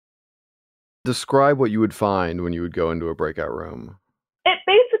Describe what you would find when you would go into a breakout room. It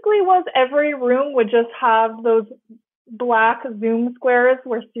basically was every room would just have those black Zoom squares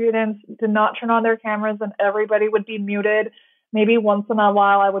where students did not turn on their cameras and everybody would be muted. Maybe once in a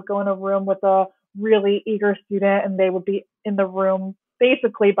while I would go in a room with a really eager student and they would be in the room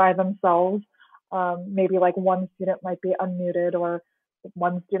basically by themselves. Maybe like one student might be unmuted or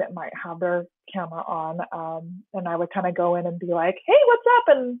one student might have their camera on. And I would kind of go in and be like, hey, what's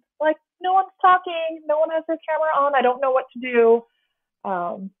up? And like, no one's talking, no one has their camera on, I don't know what to do.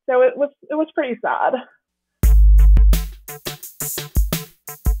 So it was pretty sad.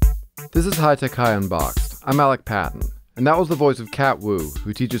 This is High Tech High Unboxed. I'm Alec Patton, and that was the voice of Kat Wu,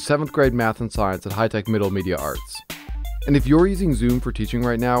 who teaches 7th grade math and science at High Tech Middle Media Arts. And if you're using Zoom for teaching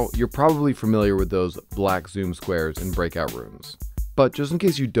right now, you're probably familiar with those black Zoom squares in breakout rooms. But just in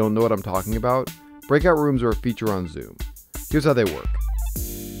case you don't know what I'm talking about, breakout rooms are a feature on Zoom. Here's how they work.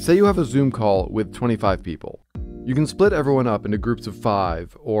 Say you have a Zoom call with 25 people. You can split everyone up into groups of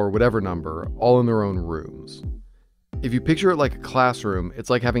 5, or whatever number, all in their own rooms. If you picture it like a classroom, it's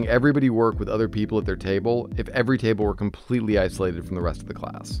like having everybody work with other people at their table if every table were completely isolated from the rest of the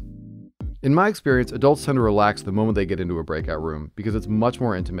class. In my experience, adults tend to relax the moment they get into a breakout room because it's much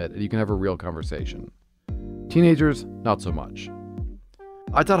more intimate and you can have a real conversation. Teenagers, not so much.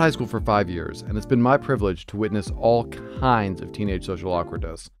 I taught high school for 5 years, and it's been my privilege to witness all kinds of teenage social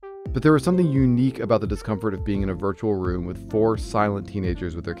awkwardness. But there was something unique about the discomfort of being in a virtual room with 4 silent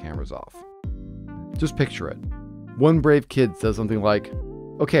teenagers with their cameras off. Just picture it. One brave kid says something like,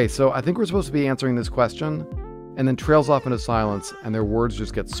 "Okay, so I think we're supposed to be answering this question," and then trails off into silence, and their words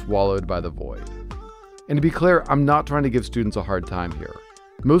just get swallowed by the void. And to be clear, I'm not trying to give students a hard time here.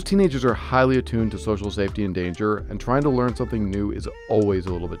 Most teenagers are highly attuned to social safety and danger, and trying to learn something new is always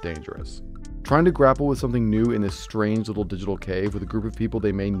a little bit dangerous. Trying to grapple with something new in this strange little digital cave with a group of people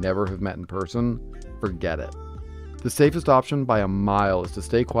they may never have met in person, forget it. The safest option by a mile is to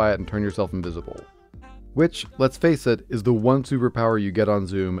stay quiet and turn yourself invisible. Which, let's face it, is the one superpower you get on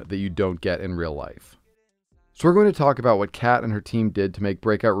Zoom that you don't get in real life. So we're going to talk about what Kat and her team did to make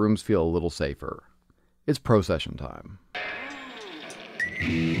breakout rooms feel a little safer. It's pro session time.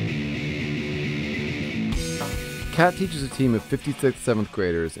 Kat teaches a team of 56 7th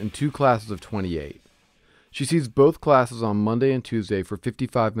graders in 2 classes of 28. She sees both classes on Monday and Tuesday for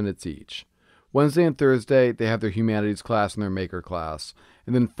 55 minutes each. Wednesday and Thursday, they have their humanities class and their maker class,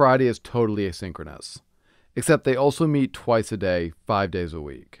 and then Friday is totally asynchronous. Except they also meet twice a day, 5 days a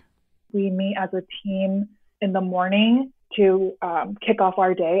week. We meet as a team in the morning to kick off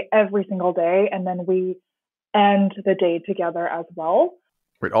our day every single day, and then we end the day together as well.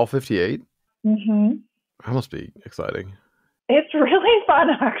 Wait, all 58? Mm-hmm. That must be exciting. It's really fun,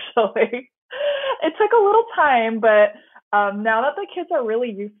 actually. It took a little time, but now that the kids are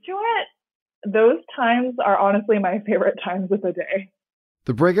really used to it, those times are honestly my favorite times of the day.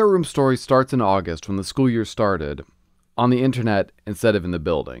 The breakout room story starts in August when the school year started, on the internet instead of in the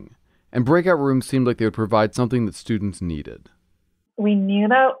building. And breakout rooms seemed like they would provide something that students needed. We knew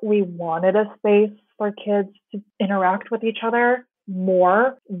that we wanted a space for kids to interact with each other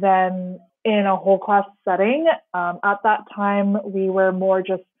more than in a whole class setting. At that time, we were more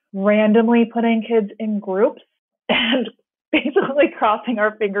just randomly putting kids in groups and basically crossing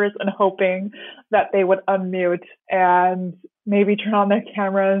our fingers and hoping that they would unmute and maybe turn on their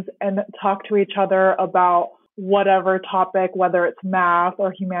cameras and talk to each other about whatever topic, whether it's math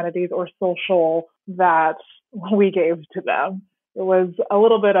or humanities or social, that we gave to them. It was a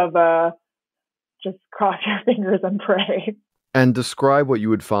little bit of a just cross your fingers and pray. And describe what you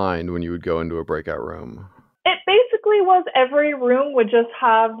would find when you would go into a breakout room. It basically was every room would just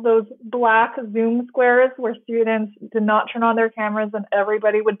have those black Zoom squares where students did not turn on their cameras and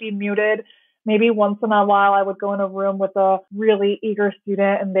everybody would be muted. Maybe once in a while I would go in a room with a really eager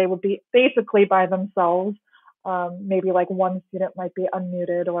student and they would be basically by themselves. Maybe like one student might be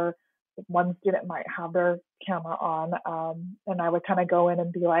unmuted or one student might have their camera on. And I would kind of go in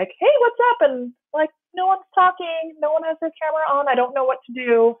and be like, hey, what's up? And like, no one's talking, no one has their camera on, I don't know what to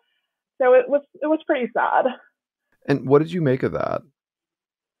do. So it was pretty sad. And what did you make of that?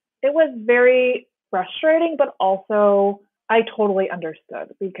 It was very frustrating, but also I totally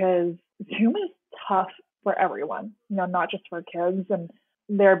understood because Zoom is tough for everyone, not just for kids. And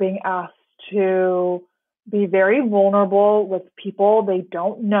they're being asked to be very vulnerable with people they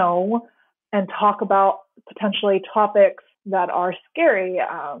don't know and talk about potentially topics that are scary,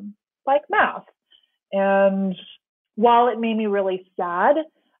 like math. And while it made me really sad,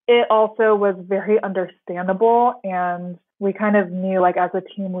 it also was very understandable. And we kind of knew, like as a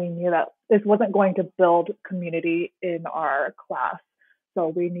team, we knew that this wasn't going to build community in our class. So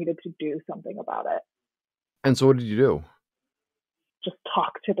we needed to do something about it. And so what did you do? Just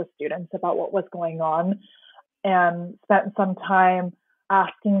talk to the students about what was going on and spent some time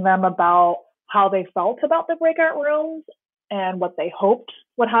asking them about how they felt about the breakout rooms and what they hoped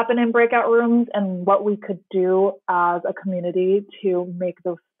would happen in breakout rooms and what we could do as a community to make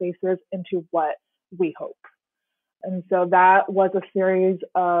those spaces into what we hope. And so that was a series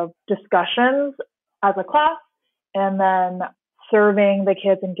of discussions as a class and then serving the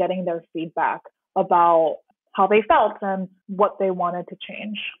kids and getting their feedback about how they felt and what they wanted to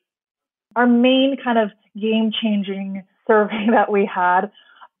change. Our main kind of game-changing survey that we had,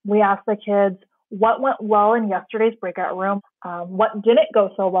 we asked the kids what went well in yesterday's breakout room, what didn't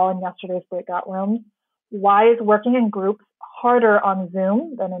go so well in yesterday's breakout room, why is working in groups harder on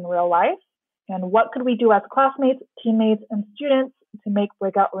Zoom than in real life, and what could we do as classmates, teammates, and students to make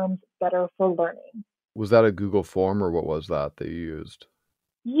breakout rooms better for learning. Was that a Google form or what was that you used?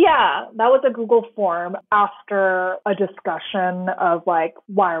 Yeah, that was a Google form after a discussion of like,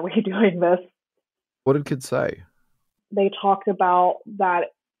 why are we doing this? What did kids say? They talked about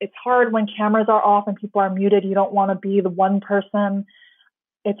that it's hard when cameras are off and people are muted. You don't want to be the one person.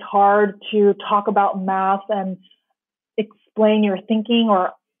 It's hard to talk about math and explain your thinking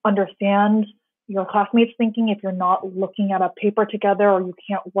or understand your classmates' thinking if you're not looking at a paper together or you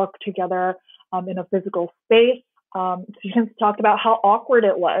can't work together in a physical space. Students talked about how awkward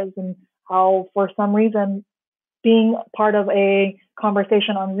it was and how, for some reason, being part of a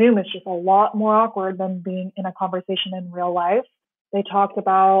conversation on Zoom is just a lot more awkward than being in a conversation in real life. They talked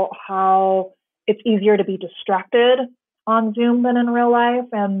about how it's easier to be distracted on Zoom than in real life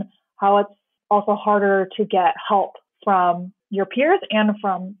and how it's also harder to get help from your peers and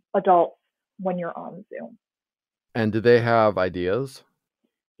from adults when you're on Zoom. And did they have ideas?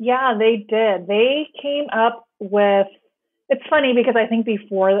 Yeah, they did. They came up with, it's funny because I think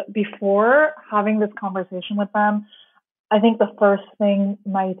before having this conversation with them, I think the first thing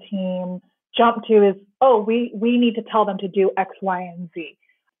my team jumped to is, oh, we need to tell them to do X, Y, and Z.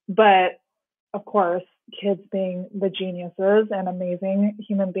 But of course, kids being the geniuses and amazing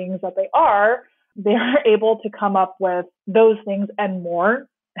human beings that they're able to come up with those things and more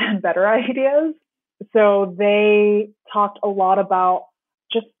and better ideas. So they talked a lot about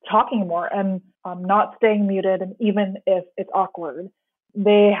just talking more and not staying muted, and even if it's awkward.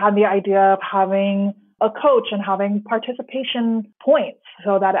 They had the idea of having a coach and having participation points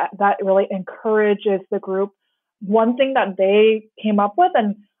so that really encourages the group. One thing that they came up with,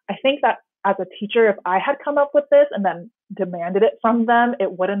 and I think that as a teacher, if I had come up with this and then demanded it from them,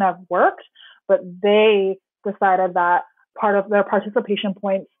 it wouldn't have worked. But they decided that part of their participation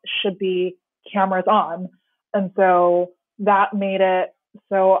points should be cameras on. And so that made it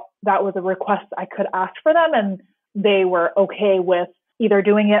so that was a request I could ask for them, and they were okay with either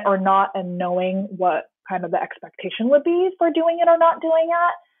doing it or not and knowing what kind of the expectation would be for doing it or not doing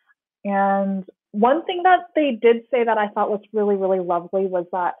it. And one thing that they did say that I thought was really, really lovely was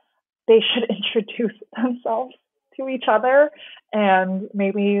that they should introduce themselves to each other and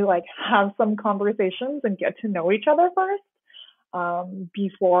maybe like have some conversations and get to know each other first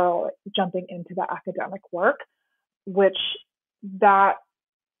before jumping into the academic work, which that,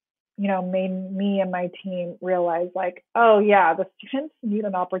 made me and my team realize like, oh yeah, the students need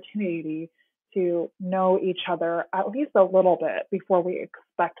an opportunity to know each other at least a little bit before we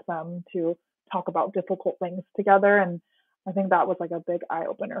expect them to talk about difficult things together. And I think that was like a big eye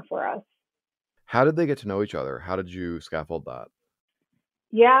opener for us. How did they get to know each other? How did you scaffold that?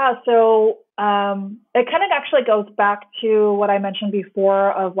 Yeah, so it kind of actually goes back to what I mentioned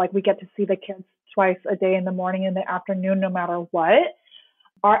before of like we get to see the kids twice a day, in the morning and the afternoon, no matter what.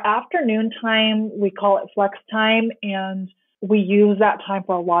 Our afternoon time, we call it flex time, and we use that time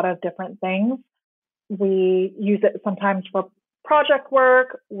for a lot of different things. We use it sometimes for project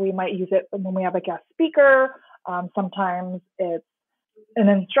work. We might use it when we have a guest speaker. Sometimes it's an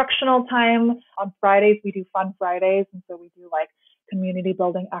instructional time. On Fridays, we do Fun Fridays, and so we do like community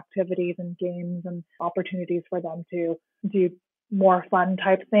building activities and games and opportunities for them to do more fun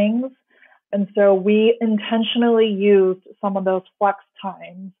type things. And so we intentionally used some of those flex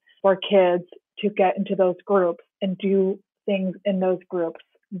times for kids to get into those groups and do things in those groups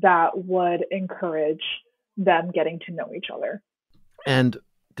that would encourage them getting to know each other. And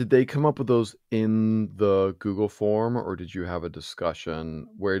did they come up with those in the Google form, or did you have a discussion?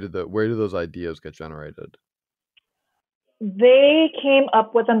 Where did those ideas get generated? They came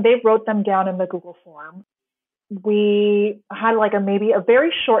up with them. They wrote them down in the Google form. We had like maybe a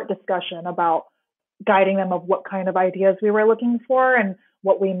very short discussion about guiding them of what kind of ideas we were looking for and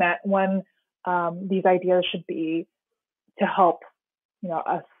what we meant when these ideas should be to help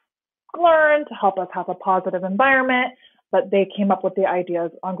us learn, to help us have a positive environment. But they came up with the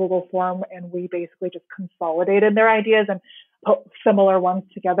ideas on Google Form, and we basically just consolidated their ideas and put similar ones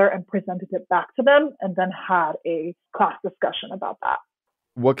together and presented it back to them, and then had a class discussion about that.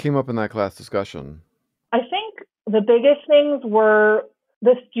 What came up in that class discussion? I think the biggest things were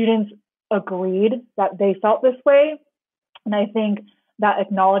the students agreed that they felt this way. And I think that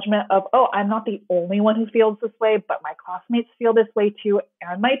acknowledgement of, oh, I'm not the only one who feels this way, but my classmates feel this way too,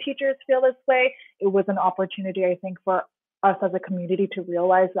 and my teachers feel this way. It was an opportunity, I think, for us as a community to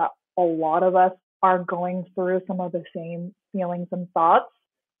realize that a lot of us are going through some of the same feelings and thoughts.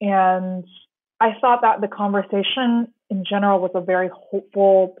 And I thought that the conversation in general was a very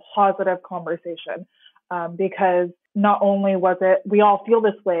hopeful, positive conversation, because not only was it, we all feel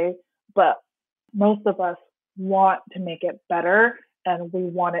this way, but most of us want to make it better, and we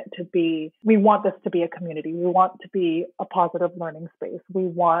want this to be a community. We want to be a positive learning space. We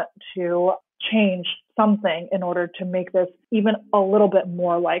want to change something in order to make this even a little bit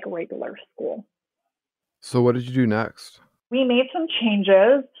more like regular school. So what did you do next? We made some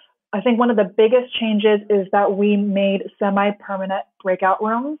changes. I think one of the biggest changes is that we made semi-permanent breakout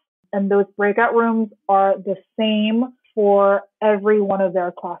rooms, and those breakout rooms are the same for every one of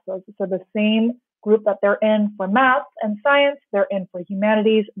their classes. So the same group that they're in for math and science, they're in for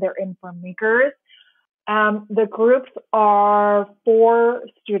humanities, they're in for makers. The groups are 4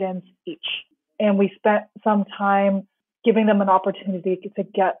 students each, and we spent some time giving them an opportunity to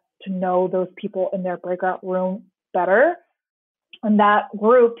get to know those people in their breakout room better. And that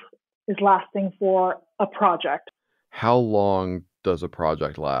group is lasting for a project. How long does a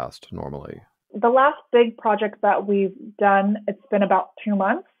project last normally? The last big project that we've done, it's been about 2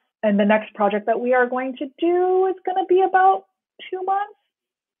 months. And the next project that we are going to do is going to be about 2 months.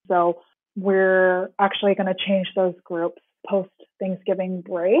 So we're actually going to change those groups post-Thanksgiving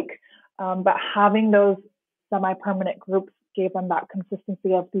break. But having those semi-permanent groups gave them that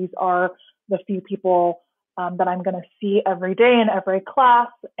consistency of, these are the few people that I'm going to see every day in every class,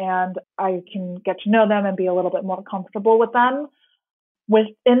 and I can get to know them and be a little bit more comfortable with them.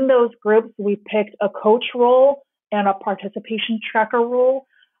 Within those groups, we picked a coach role and a participation tracker role.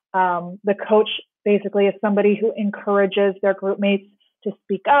 The coach basically is somebody who encourages their group mates to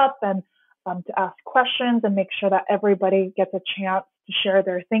speak up and to ask questions and make sure that everybody gets a chance to share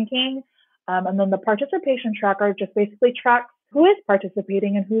their thinking. And then the participation tracker just basically tracks who is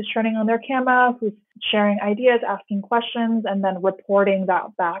participating and who's turning on their camera, who's sharing ideas, asking questions, and then reporting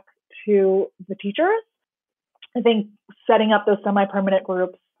that back to the teachers. I think setting up those semi-permanent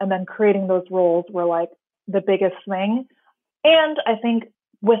groups and then creating those roles were like the biggest thing. And I think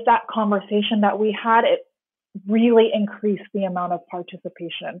with that conversation that we had, it really increased the amount of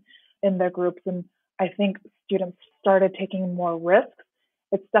participation in their groups. And I think students started taking more risks.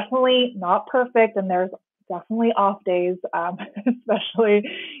 It's definitely not perfect, and there's definitely off days, especially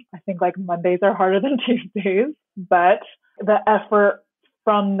I think like Mondays are harder than Tuesdays. But the effort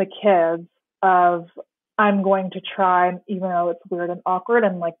from the kids of, I'm going to try, even though it's weird and awkward,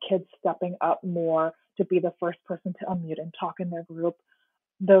 and like kids stepping up more to be the first person to unmute and talk in their group,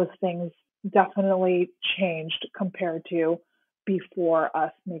 those things definitely changed compared to before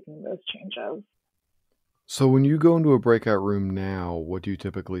us making those changes. So when you go into a breakout room now, what do you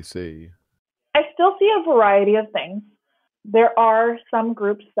typically see? I still see a variety of things. There are some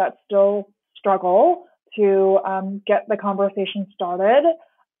groups that still struggle to get the conversation started,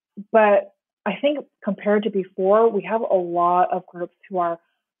 but I think compared to before, we have a lot of groups who are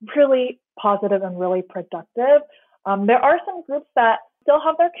really positive and really productive. There are some groups that still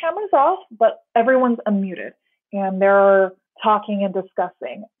have their cameras off, but everyone's unmuted and they're talking and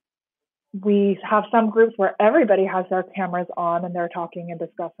discussing. We have some groups where everybody has their cameras on and they're talking and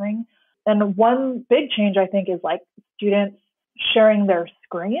discussing. And one big change, I think, is like students sharing their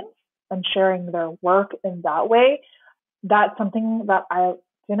screens and sharing their work in that way. That's something that I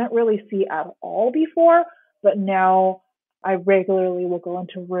didn't really see at all before, but now I regularly will go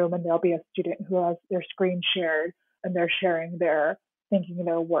into a room and there'll be a student who has their screen shared and they're sharing their thinking,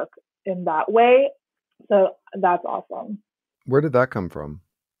 their work in that way. So that's awesome. Where did that come from?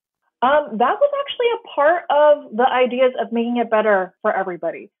 That was actually a part of the ideas of making it better for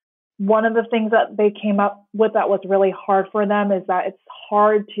everybody. One of the things that they came up with that was really hard for them is that it's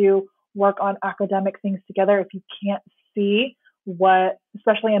hard to work on academic things together if you can't see what,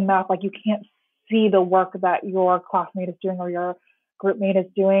 especially in math, like you can't see the work that your classmate is doing or your group mate is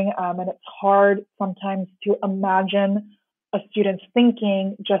doing. And it's hard sometimes to imagine a student's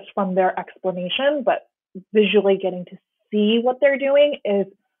thinking just from their explanation, but visually getting to see what they're doing is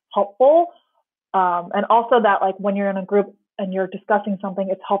helpful. And also that like when you're in a group and you're discussing something,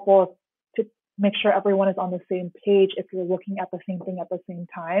 it's helpful to make sure everyone is on the same page if you're looking at the same thing at the same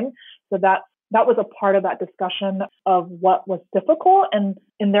time. So that was a part of that discussion of what was difficult, and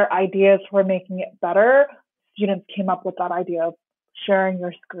in their ideas for making it better, students came up with that idea of sharing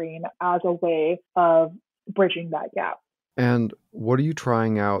your screen as a way of bridging that gap. And what are you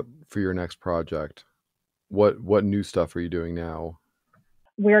trying out for your next project? What new stuff are you doing now?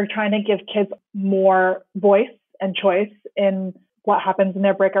 We're trying to give kids more voice and choice in what happens in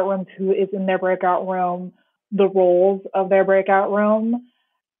their breakout rooms, who is in their breakout room, the roles of their breakout room.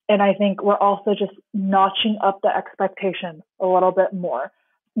 And I think we're also just notching up the expectation a little bit more,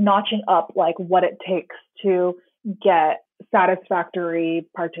 notching up like what it takes to get satisfactory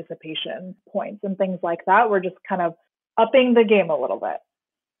participation points and things like that. We're just kind of upping the game a little bit.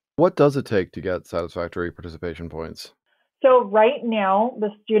 What does it take to get satisfactory participation points? So right now, the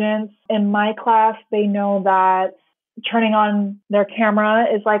students in my class, they know that turning on their camera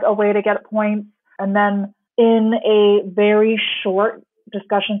is like a way to get points. And then in a very short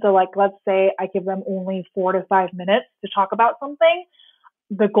discussion, so like let's say I give them only 4 to 5 minutes to talk about something,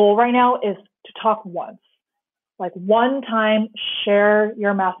 the goal right now is to talk once. Like one time, share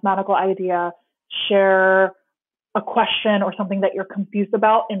your mathematical idea, share a question or something that you're confused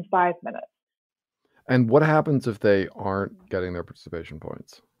about in 5 minutes. And what happens if they aren't getting their participation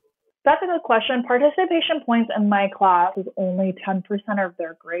points? That's a good question. Participation points in my class is only 10% of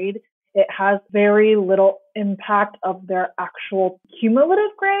their grade. It has very little impact of their actual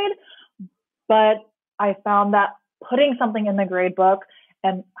cumulative grade, but I found that putting something in the grade book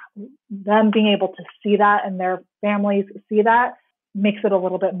and them being able to see that and their families see that makes it a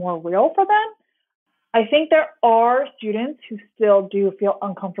little bit more real for them. I think there are students who still do feel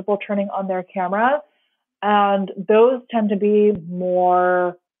uncomfortable turning on their camera, and those tend to be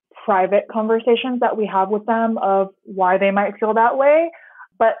more private conversations that we have with them of why they might feel that way.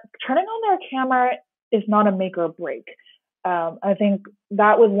 But turning on their camera is not a make or break. I think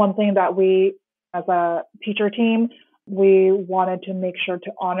that was one thing that we, as a teacher team, we wanted to make sure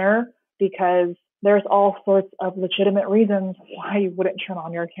to honor, because there's all sorts of legitimate reasons why you wouldn't turn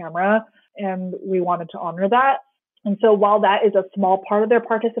on your camera, and we wanted to honor that. And so while that is a small part of their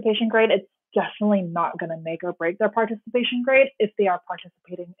participation grade, it's definitely not going to make or break their participation grade if they are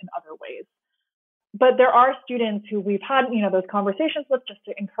participating in other ways. But there are students who we've had, those conversations with just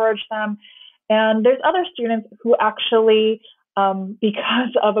to encourage them. And there's other students who actually,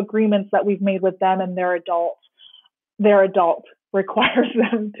 because of agreements that we've made with them and their adult requires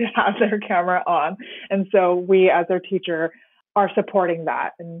them to have their camera on. And so we, as their teacher, are supporting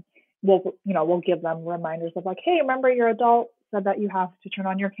that. And we'll give them reminders of like, hey, remember your adult said that you have to turn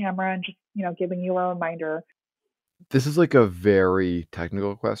on your camera, and just, giving you a reminder. This is like a very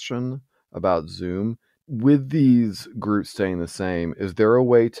technical question about Zoom. With these groups staying the same, is there a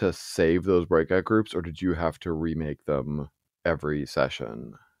way to save those breakout groups, or did you have to remake them every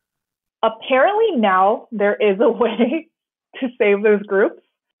session? Apparently now there is a way to save those groups,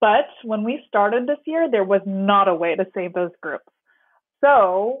 but when we started this year, there was not a way to save those groups.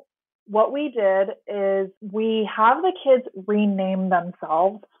 So what we did is we have the kids rename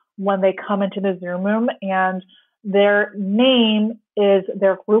themselves when they come into the Zoom room, and their name is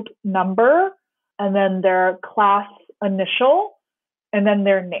their group number, and then their class initial, and then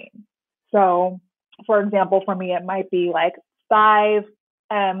their name. So, for example, for me, it might be like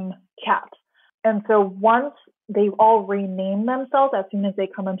 5M Cat. And so once they all rename themselves as soon as they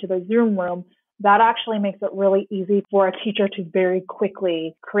come into the Zoom room, that actually makes it really easy for a teacher to very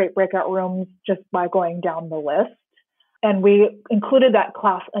quickly create breakout rooms just by going down the list. And we included that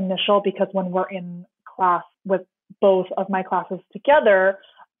class initial because when we're in class with both of my classes together,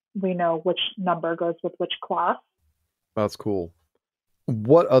 we know which number goes with which class. That's cool.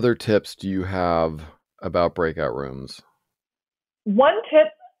 What other tips do you have about breakout rooms? One tip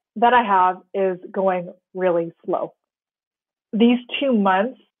that I have is going really slow. These 2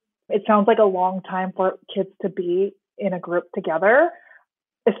 months, it sounds like a long time for kids to be in a group together,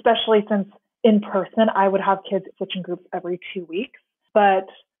 especially since in person, I would have kids switching groups every 2 weeks. But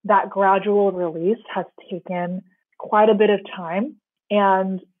that gradual release has taken quite a bit of time,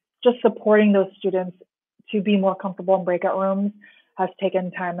 and just supporting those students to be more comfortable in breakout rooms has taken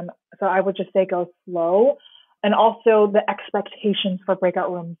time. And so I would just say go slow. And also the expectations for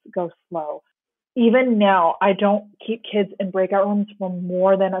breakout rooms go slow. Even now, I don't keep kids in breakout rooms for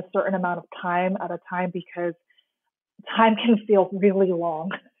more than a certain amount of time at a time, because time can feel really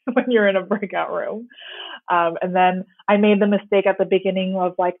long when you're in a breakout room. And then I made the mistake at the beginning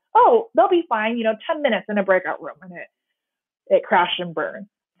of like, oh, they'll be fine, 10 minutes in a breakout room, and it crashed and burned.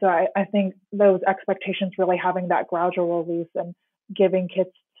 So I think those expectations, really having that gradual release and giving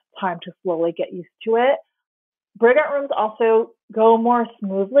kids time to slowly get used to it. Breakout rooms also go more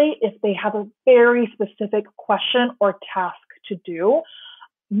smoothly if they have a very specific question or task to do.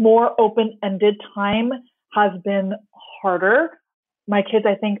 More open-ended time has been harder. My kids,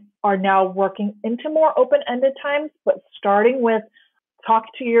 I think, are now working into more open-ended times, but starting with talk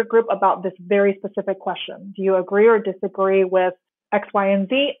to your group about this very specific question. Do you agree or disagree with X, Y, and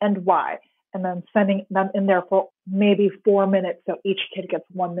Z, and why? And then sending them in there for maybe 4 minutes so each kid gets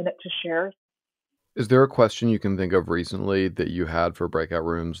 1 minute to share. Is there a question you can think of recently that you had for breakout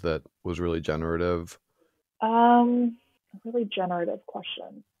rooms that was really generative? A really generative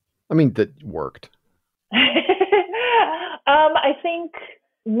question. I mean, that worked. I think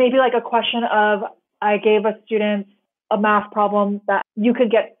maybe like a question of, I gave a student a math problem that you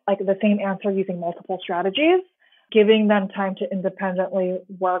could get like the same answer using multiple strategies, giving them time to independently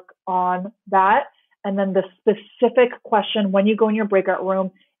work on that. And then the specific question when you go in your breakout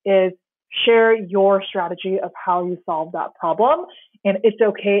room is share your strategy of how you solve that problem. And it's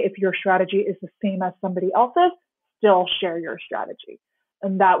okay if your strategy is the same as somebody else's, still share your strategy.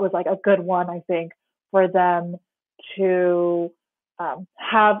 And that was like a good one, I think, for them to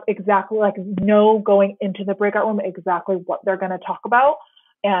have exactly like know going into the breakout room exactly what they're going to talk about.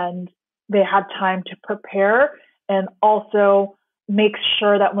 And they had time to prepare and also make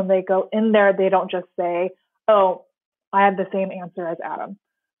sure that when they go in there, they don't just say, oh, I had the same answer as Adam.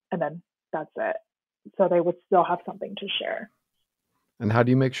 And then that's it. So they would still have something to share. And how do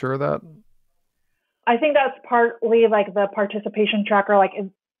you make sure of that? I think that's partly like the participation tracker. Like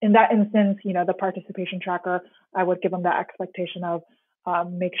in that instance, you know, the participation tracker, I would give them that expectation of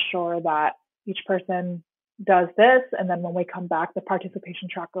make sure that each person does this. And then when we come back, the participation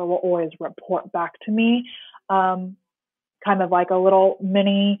tracker will always report back to me, kind of like a little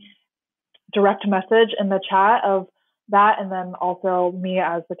mini direct message in the chat of that. And then also me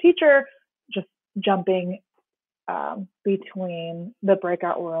as the teacher, just jumping between the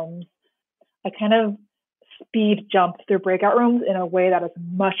breakout rooms. I kind of speed jump through breakout rooms in a way that is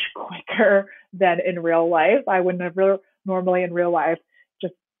much quicker than in real life. I would never normally in real life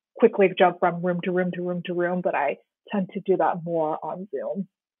just quickly jump from room to room to room to room, but I tend to do that more on Zoom.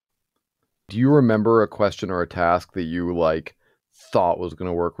 Do you remember a question or a task that you like thought was going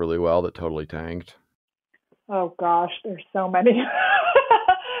to work really well that totally tanked? Oh gosh, there's so many.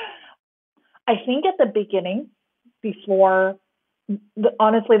 I think at the beginning, before,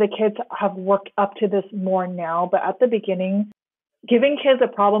 honestly, the kids have worked up to this more now, but at the beginning, giving kids a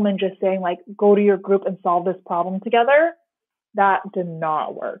problem and just saying like, go to your group and solve this problem together, that did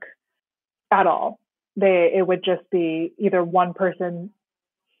not work at all. It would just be either one person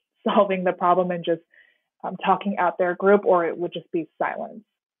solving the problem and just talking at their group, or it would just be silence.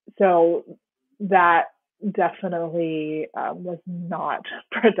 So that definitely was not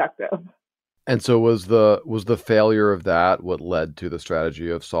productive. And so was the failure of that what led to the strategy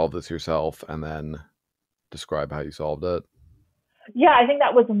of solve this yourself and then describe how you solved it? Yeah, I think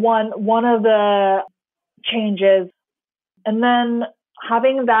that was one of the changes. And then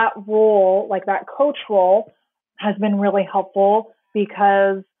having that role, like that coach role, has been really helpful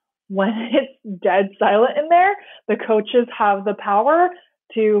because when it's dead silent in there, the coaches have the power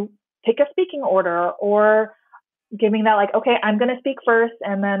to take a speaking order or giving that like, okay, I'm going to speak first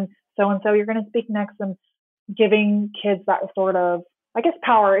and then so-and-so you're going to speak next, and giving kids that sort of, I guess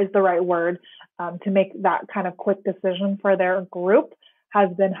power is the right word, to make that kind of quick decision for their group has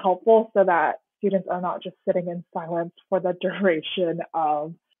been helpful so that students are not just sitting in silence for the duration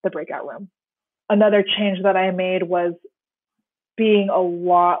of the breakout room. Another change that I made was being a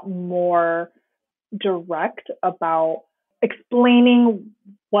lot more direct about explaining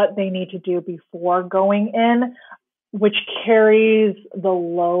what they need to do before going in, which carries the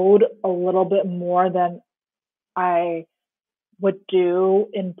load a little bit more than I would do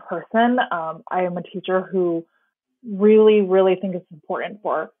in person. I am a teacher who really, really think it's important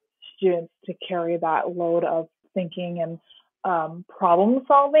for students to carry that load of thinking and problem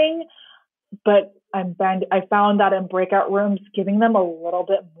solving. But I found that in breakout rooms, giving them a little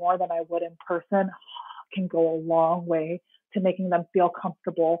bit more than I would in person can go a long way to making them feel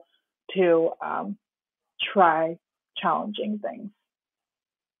comfortable to try challenging things.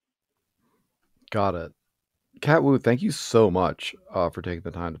 Got it. Kat Wu, thank you so much for taking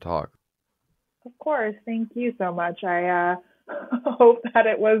the time to talk. Of course. Thank you so much. I hope that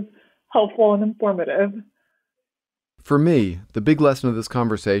it was helpful and informative. For me, the big lesson of this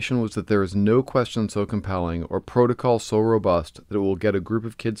conversation was that there is no question so compelling or protocol so robust that it will get a group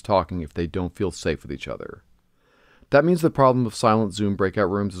of kids talking if they don't feel safe with each other. That means the problem of silent Zoom breakout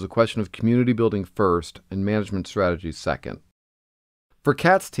rooms is a question of community building first and management strategies second. For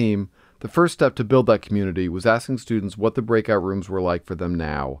Kat's team, the first step to build that community was asking students what the breakout rooms were like for them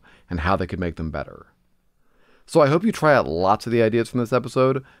now and how they could make them better. So I hope you try out lots of the ideas from this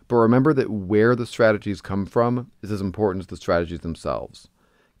episode, but remember that where the strategies come from is as important as the strategies themselves.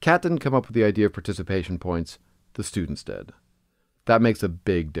 Kat didn't come up with the idea of participation points, the students did. That makes a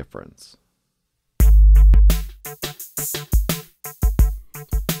big difference.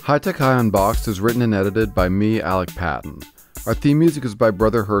 High Tech High Unboxed is written and edited by me, Alec Patton. Our theme music is by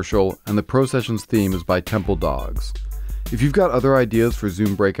Brother Herschel, and the Pro Sessions theme is by Temple Dogs. If you've got other ideas for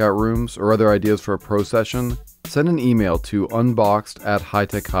Zoom breakout rooms or other ideas for a pro session, send an email to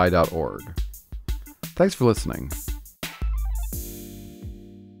unboxed@hightechhigh.org. Thanks for listening.